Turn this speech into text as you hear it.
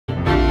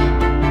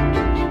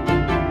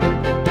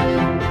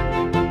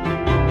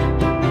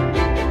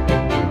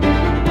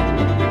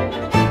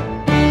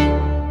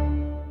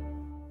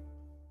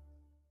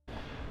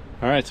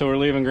Alright, so we're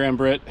leaving Grand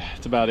Bruit.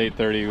 It's about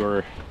 8:30. We're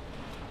a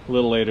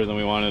little later than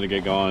we wanted to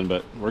get going,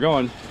 but we're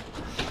going.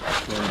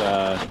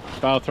 And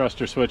bow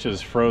thruster switch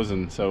is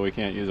frozen, so we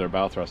can't use our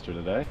bow thruster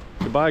today.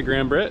 Goodbye,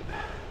 Grand Bruit.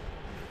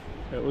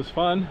 It was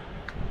fun,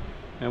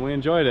 and we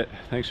enjoyed it.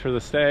 Thanks for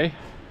the stay.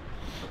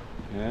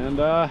 And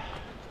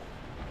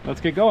let's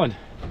get going.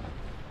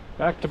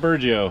 Back to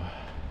Burgeo.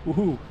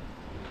 Woohoo!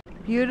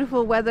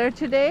 Beautiful weather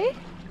today.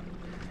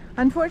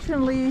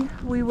 Unfortunately,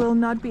 we will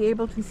not be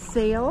able to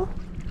sail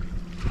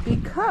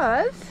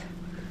because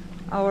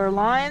our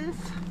lines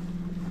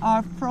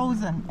are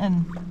frozen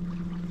in.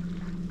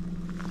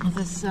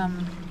 This is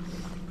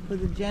for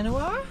the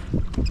Genoa,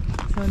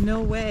 so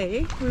no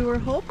way. We were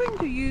hoping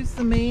to use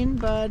the main,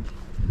 but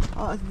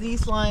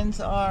these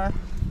lines are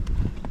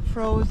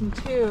frozen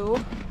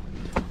too.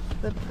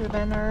 The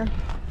preventer.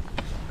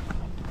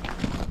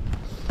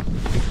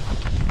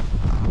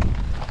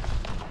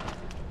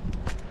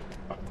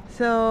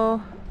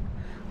 So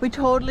we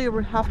totally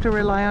have to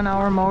rely on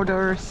our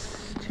motors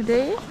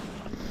today,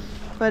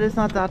 but it's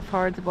not that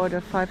far. It's about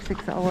a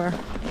 5-6 hour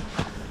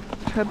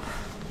trip.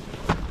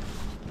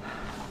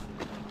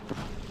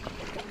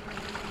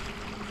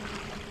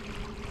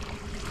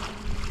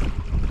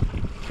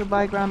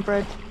 Goodbye, Grand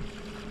Bruit.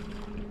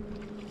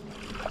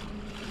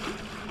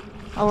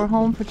 Our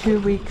home for 2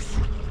 weeks.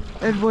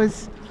 It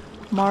was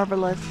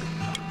marvelous.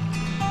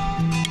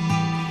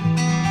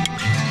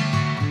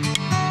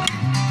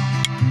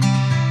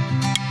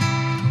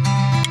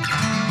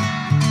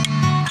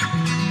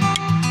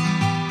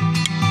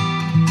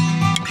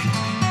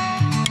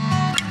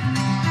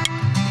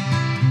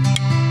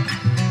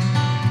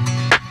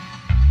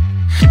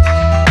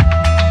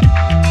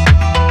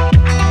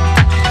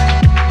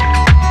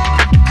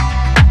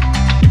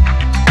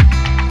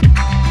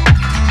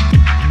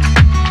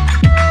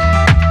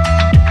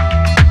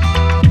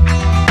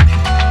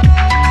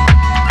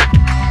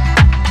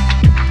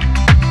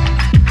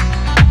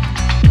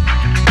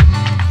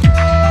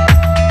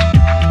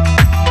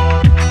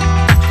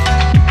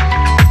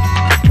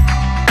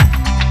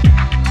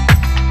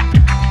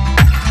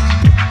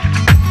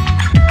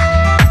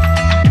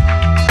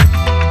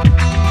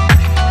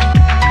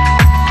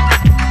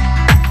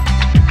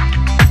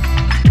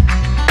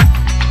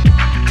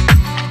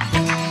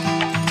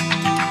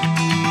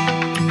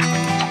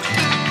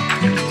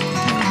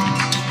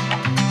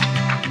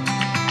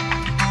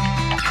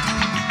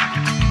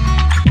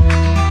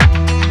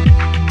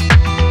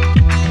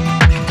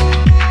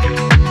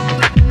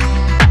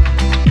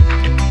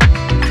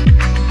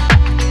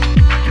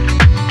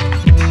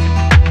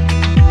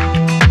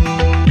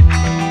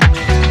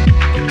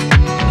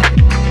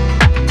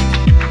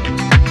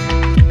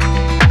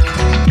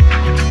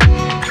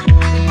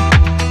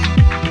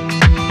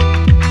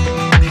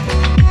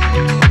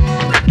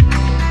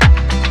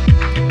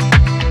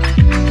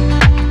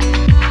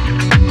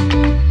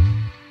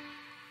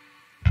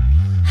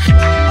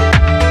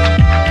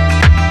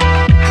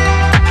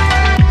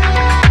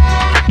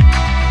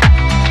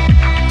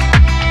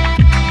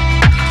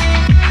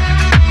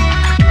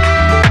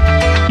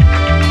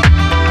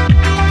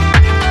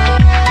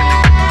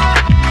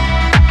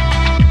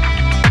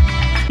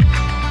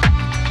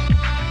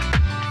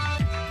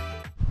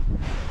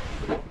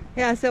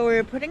 Yeah, so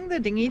we're putting the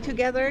dinghy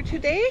together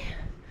today.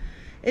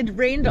 It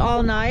rained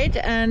all night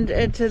and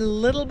it's a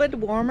little bit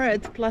warmer.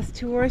 It's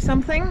 +2 or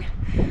something.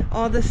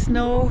 All the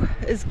snow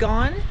is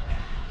gone,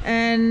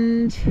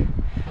 and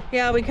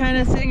yeah, we kind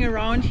of sitting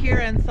around here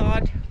and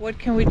thought, what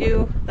can we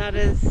do that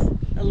is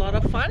a lot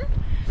of fun?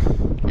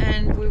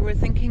 And we were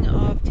thinking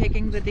of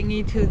taking the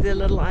dinghy to the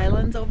little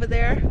islands over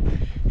there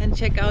and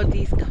check out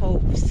these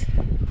coves.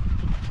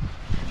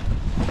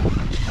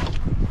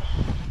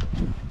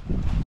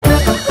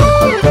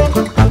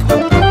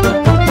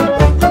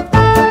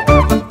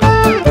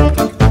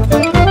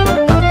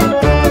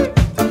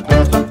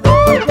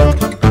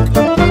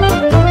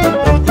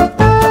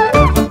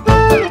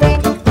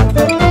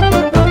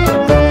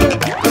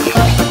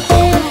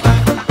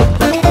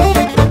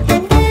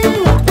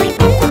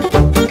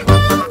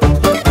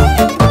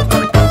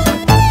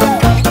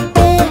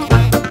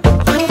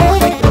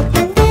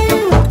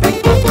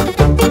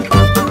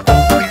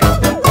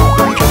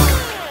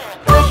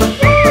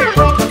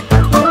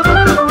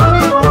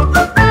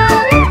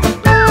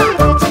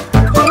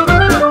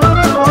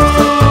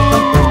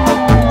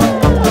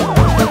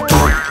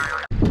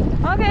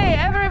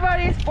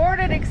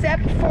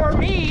 Except for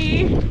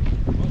me.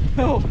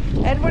 Oh,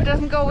 Edward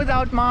doesn't go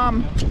without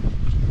Mom.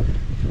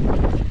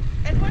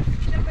 Edward,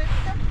 step by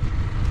step.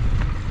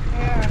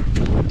 There.